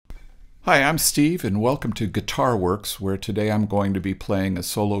Hi, I'm Steve, and welcome to Guitar Works, where today I'm going to be playing a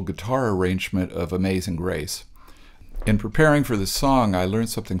solo guitar arrangement of Amazing Grace. In preparing for this song, I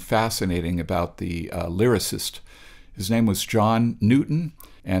learned something fascinating about the lyricist. His name was John Newton,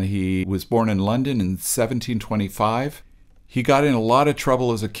 and he was born in London in 1725. He got in a lot of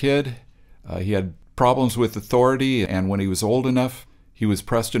trouble as a kid. He had problems with authority, and when he was old enough, he was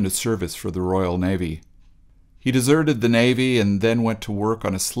pressed into service for the Royal Navy. He deserted the Navy and then went to work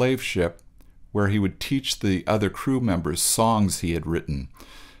on a slave ship where he would teach the other crew members songs he had written.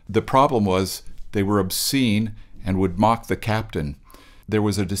 The problem was they were obscene and would mock the captain. There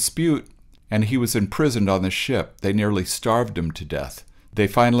was a dispute and he was imprisoned on the ship. They nearly starved him to death. They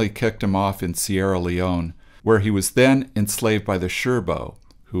finally kicked him off in Sierra Leone, where he was then enslaved by the Sherbo,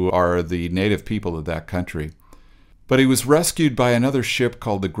 who are the native people of that country. But he was rescued by another ship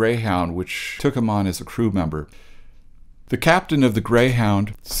called the Greyhound, which took him on as a crew member. The captain of the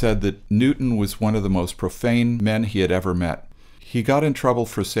Greyhound said that Newton was one of the most profane men he had ever met. He got in trouble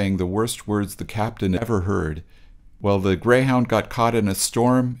for saying the worst words the captain ever heard. Well, the Greyhound got caught in a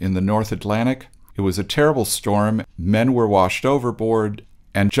storm in the North Atlantic. It was a terrible storm. Men were washed overboard,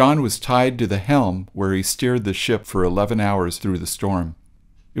 and John was tied to the helm where he steered the ship for 11 hours through the storm.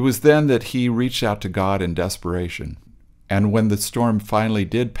 It was then that he reached out to God in desperation. And when the storm finally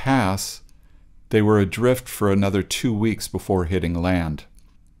did pass, they were adrift for another 2 weeks before hitting land.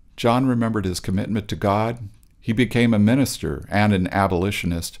 John remembered his commitment to God. He became a minister and an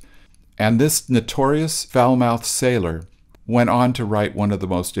abolitionist. And this notorious foul-mouthed sailor went on to write one of the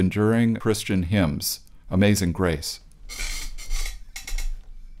most enduring Christian hymns, Amazing Grace.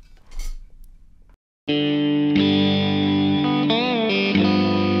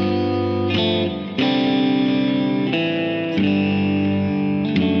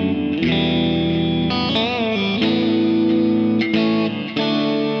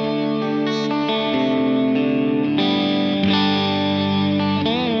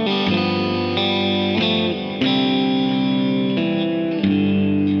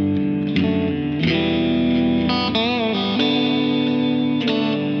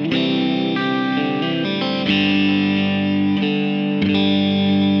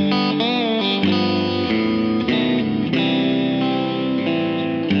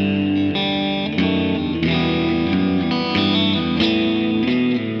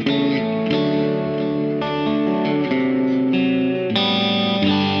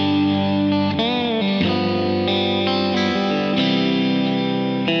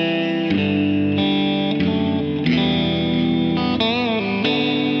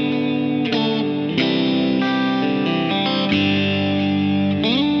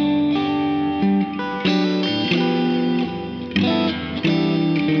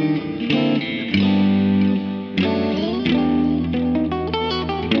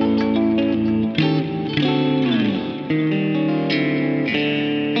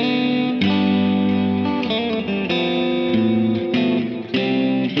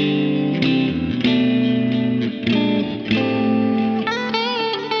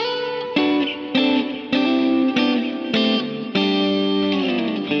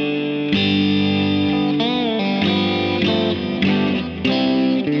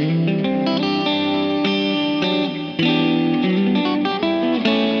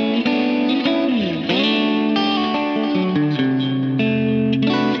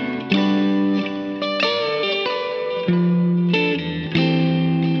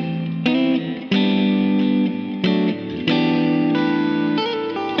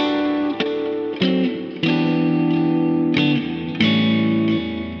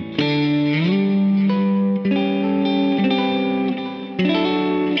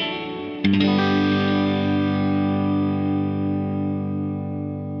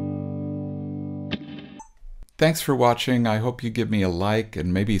 Thanks for watching. I hope you give me a like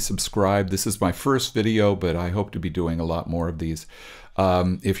and maybe subscribe. This is my first video, but I hope to be doing a lot more of these.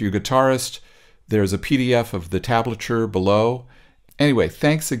 If you're a guitarist, there's a PDF of the tablature below. Anyway,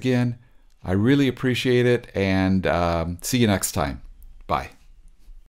 thanks again. I really appreciate it, and see you next time. Bye.